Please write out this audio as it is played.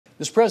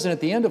Mr. President, at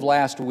the end of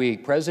last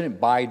week,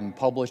 President Biden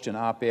published an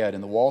op-ed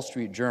in the Wall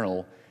Street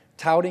Journal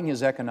touting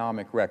his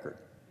economic record.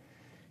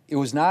 It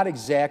was not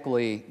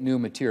exactly new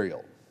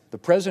material. The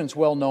president's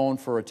well known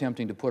for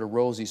attempting to put a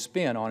rosy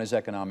spin on his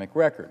economic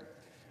record.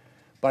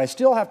 But I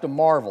still have to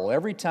marvel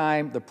every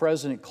time the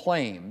president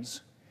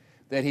claims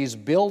that he's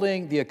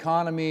building the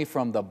economy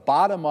from the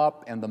bottom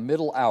up and the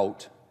middle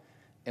out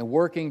and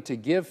working to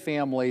give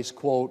families,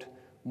 quote,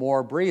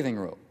 more breathing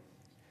room.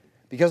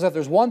 Because if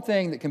there's one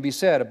thing that can be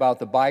said about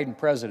the Biden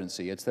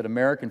presidency, it's that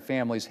American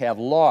families have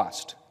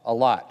lost a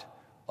lot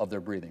of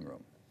their breathing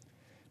room.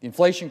 The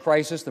inflation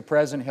crisis the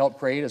president helped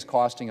create is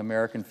costing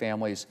American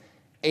families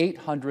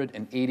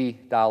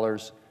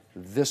 $880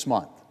 this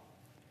month.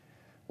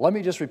 Let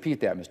me just repeat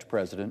that, Mr.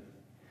 President.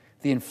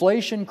 The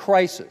inflation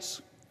crisis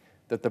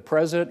that the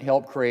president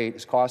helped create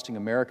is costing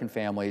American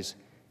families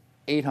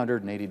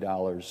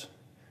 $880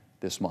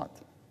 this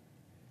month.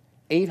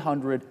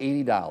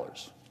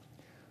 $880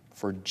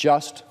 for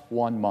just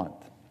 1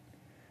 month.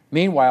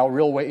 Meanwhile,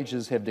 real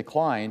wages have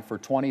declined for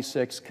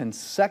 26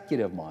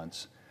 consecutive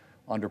months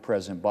under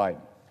President Biden.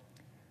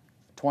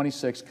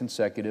 26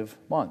 consecutive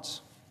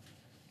months.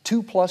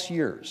 2+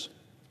 years.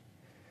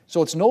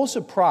 So it's no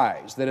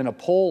surprise that in a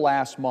poll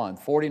last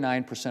month,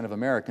 49% of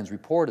Americans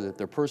reported that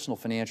their personal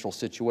financial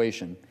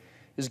situation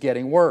is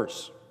getting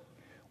worse.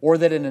 Or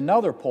that in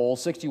another poll,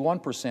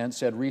 61%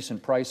 said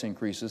recent price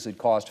increases had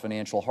caused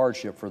financial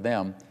hardship for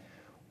them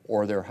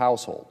or their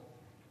household.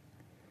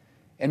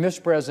 And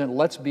Mr. President,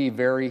 let's be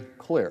very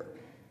clear.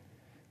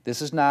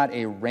 This is not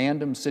a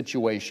random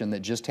situation that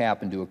just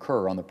happened to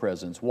occur on the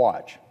president's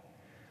watch.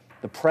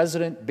 The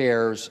president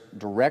bears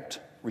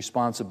direct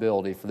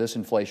responsibility for this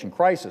inflation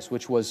crisis,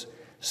 which was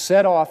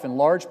set off in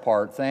large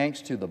part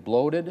thanks to the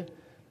bloated,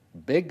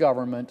 big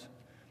government,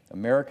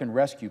 American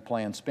Rescue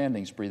Plan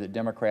spending spree that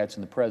Democrats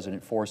and the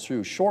president forced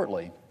through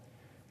shortly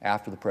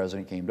after the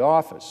president came to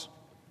office.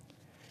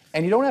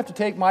 And you don't have to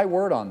take my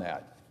word on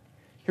that.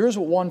 Here's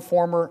what one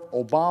former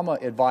Obama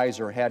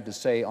advisor had to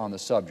say on the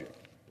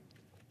subject,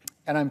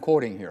 and I'm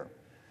quoting here.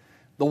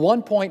 The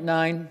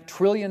 $1.9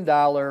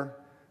 trillion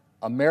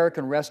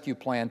American Rescue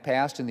Plan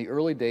passed in the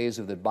early days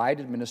of the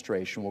Biden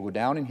administration will go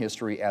down in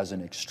history as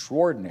an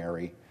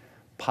extraordinary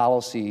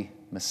policy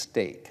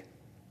mistake,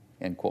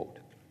 end quote.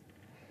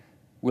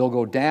 Will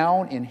go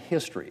down in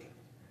history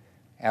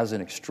as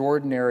an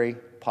extraordinary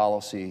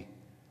policy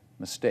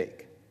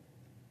mistake.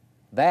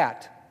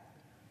 That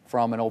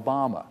from an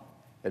Obama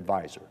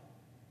advisor.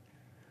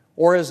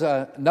 Or as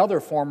another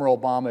former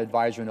Obama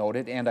advisor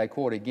noted, and I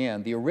quote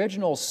again, the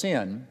original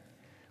sin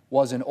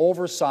was an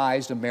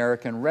oversized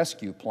American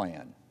Rescue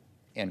Plan,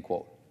 end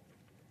quote.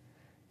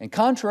 And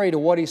contrary to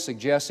what he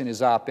suggests in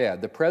his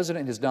op-ed, the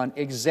president has done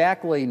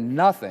exactly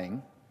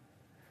nothing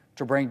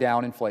to bring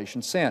down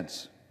inflation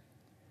since.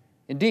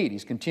 Indeed,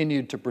 he's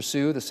continued to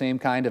pursue the same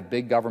kind of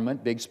big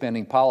government, big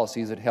spending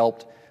policies that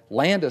helped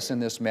land us in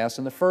this mess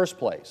in the first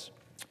place.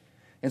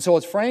 And so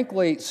it's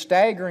frankly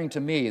staggering to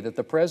me that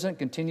the president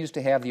continues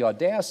to have the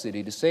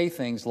audacity to say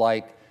things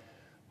like,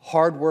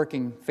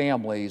 hardworking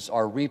families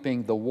are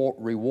reaping the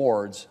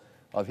rewards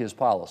of his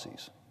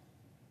policies.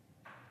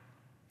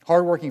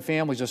 Hardworking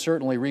families are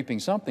certainly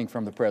reaping something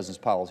from the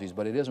president's policies,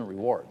 but it isn't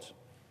rewards.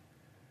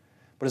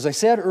 But as I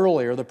said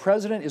earlier, the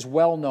president is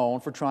well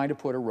known for trying to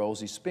put a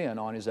rosy spin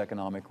on his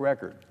economic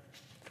record.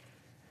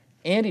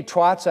 And he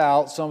trots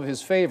out some of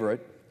his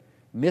favorite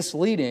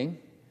misleading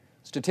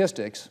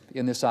statistics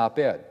in this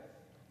op-ed.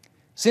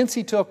 Since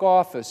he took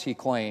office, he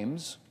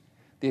claims,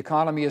 the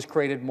economy has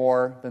created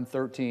more than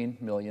 13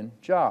 million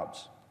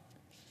jobs.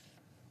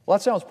 Well,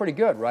 that sounds pretty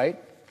good, right?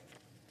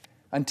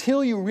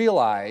 Until you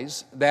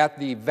realize that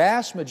the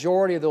vast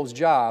majority of those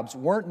jobs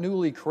weren't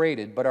newly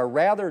created, but are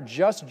rather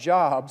just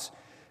jobs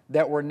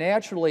that were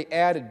naturally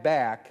added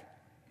back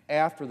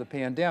after the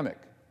pandemic.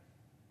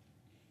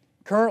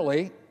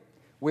 Currently,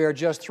 we are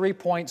just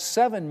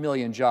 3.7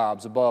 million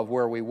jobs above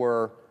where we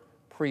were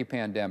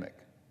pre-pandemic.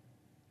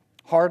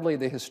 Hardly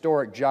the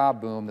historic job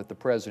boom that the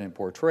president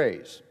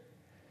portrays.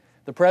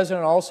 The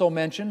president also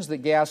mentions that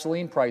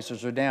gasoline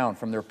prices are down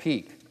from their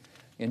peak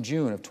in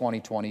June of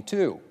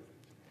 2022.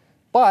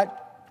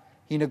 But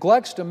he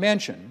neglects to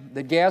mention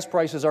that gas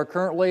prices are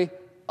currently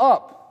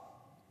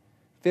up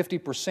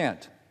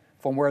 50%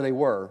 from where they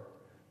were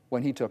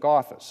when he took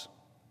office.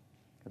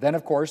 Then,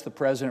 of course, the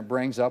president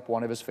brings up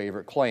one of his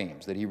favorite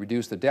claims, that he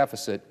reduced the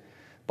deficit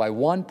by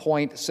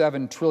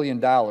 $1.7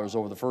 trillion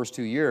over the first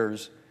 2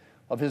 years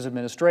of his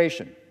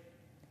administration.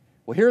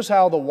 Well, here's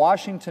how the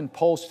Washington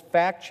Post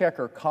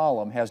fact-checker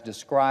column has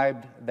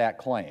described that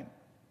claim.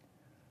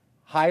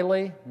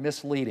 Highly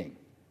misleading.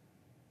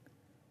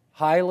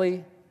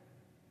 Highly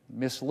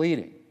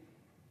misleading.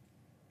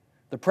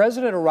 The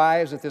president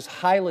arrives at this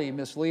highly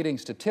misleading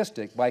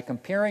statistic by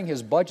comparing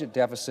his budget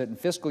deficit in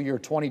fiscal year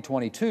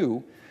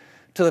 2022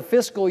 to the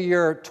fiscal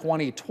year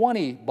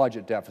 2020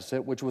 budget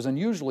deficit, which was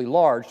unusually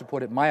large, to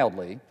put it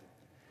mildly,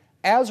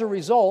 as a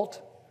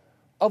result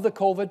of the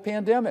COVID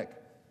pandemic.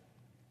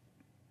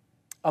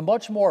 A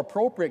much more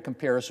appropriate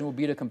comparison would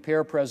be to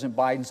compare President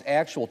Biden's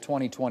actual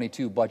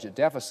 2022 budget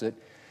deficit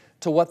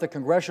to what the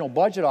Congressional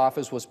Budget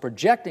Office was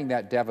projecting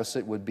that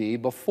deficit would be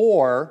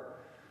before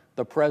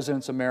the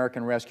President's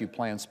American Rescue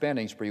Plan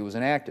spending spree was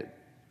enacted.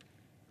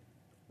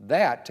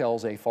 That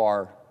tells a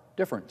far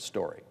different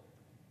story.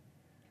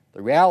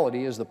 The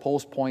reality, as the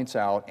Post points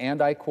out,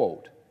 and I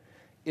quote,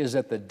 is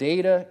that the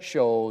data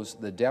shows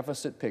the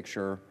deficit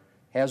picture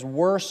has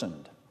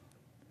worsened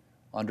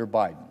under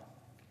Biden,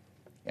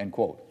 end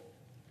quote.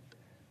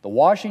 The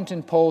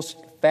Washington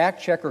Post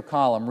fact-checker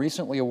column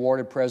recently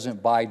awarded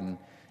President Biden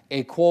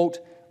a, quote,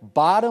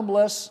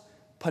 bottomless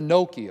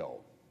Pinocchio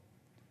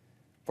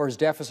for his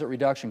deficit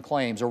reduction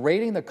claims, a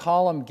rating the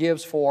column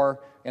gives for,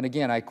 and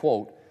again I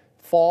quote,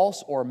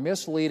 false or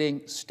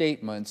misleading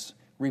statements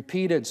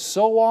repeated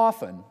so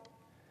often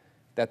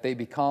that they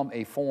become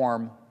a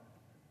form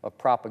of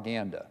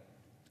propaganda,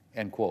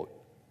 end quote.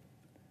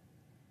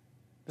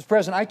 Mr.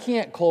 President, I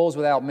can't close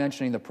without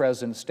mentioning the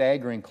President's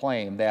staggering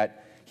claim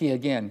that he,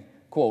 again,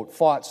 quote,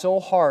 fought so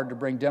hard to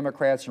bring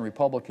Democrats and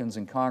Republicans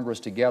in Congress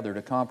together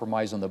to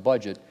compromise on the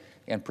budget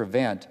and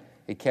prevent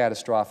a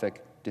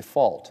catastrophic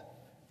default,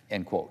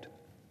 end quote.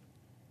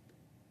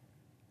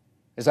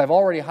 As I've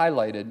already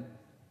highlighted,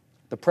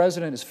 the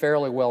President is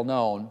fairly well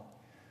known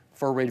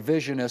for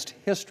revisionist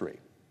history.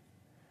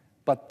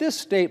 But this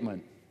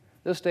statement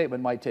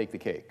might take the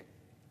cake.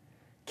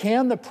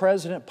 Can the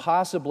President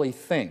possibly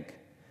think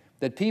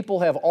that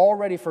people have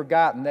already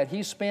forgotten that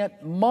he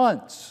spent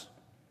months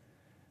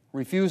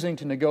refusing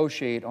to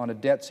negotiate on a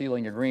debt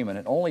ceiling agreement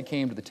and only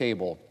came to the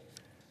table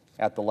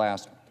at the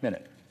last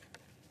minute?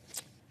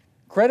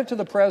 Credit to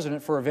the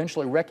President for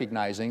eventually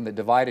recognizing that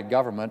divided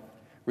government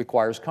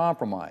requires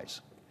compromise.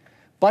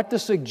 But to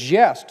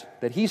suggest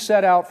that he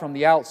set out from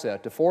the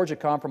outset to forge a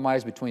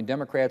compromise between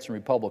Democrats and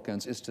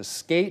Republicans is to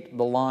skate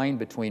the line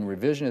between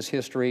revisionist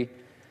history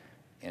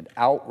and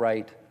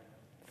outright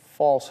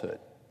falsehood.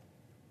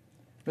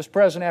 Mr.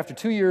 President, after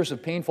 2 years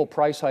of painful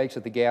price hikes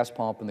at the gas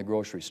pump and the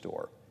grocery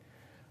store,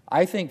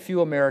 I think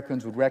few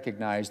Americans would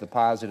recognize the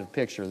positive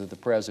picture that the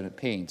President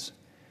paints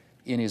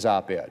in his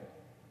op-ed.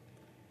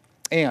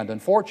 And,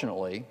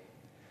 unfortunately,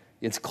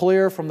 it's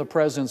clear from the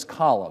President's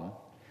column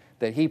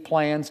that he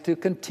plans to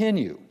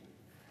continue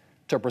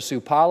to pursue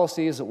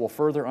policies that will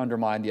further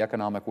undermine the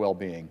economic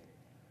well-being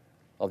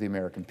of the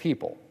American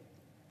people.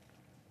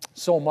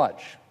 So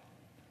much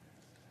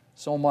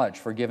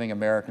for giving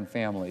American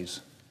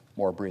families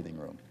more breathing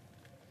room.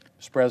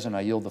 Mr. President,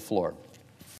 I yield the floor.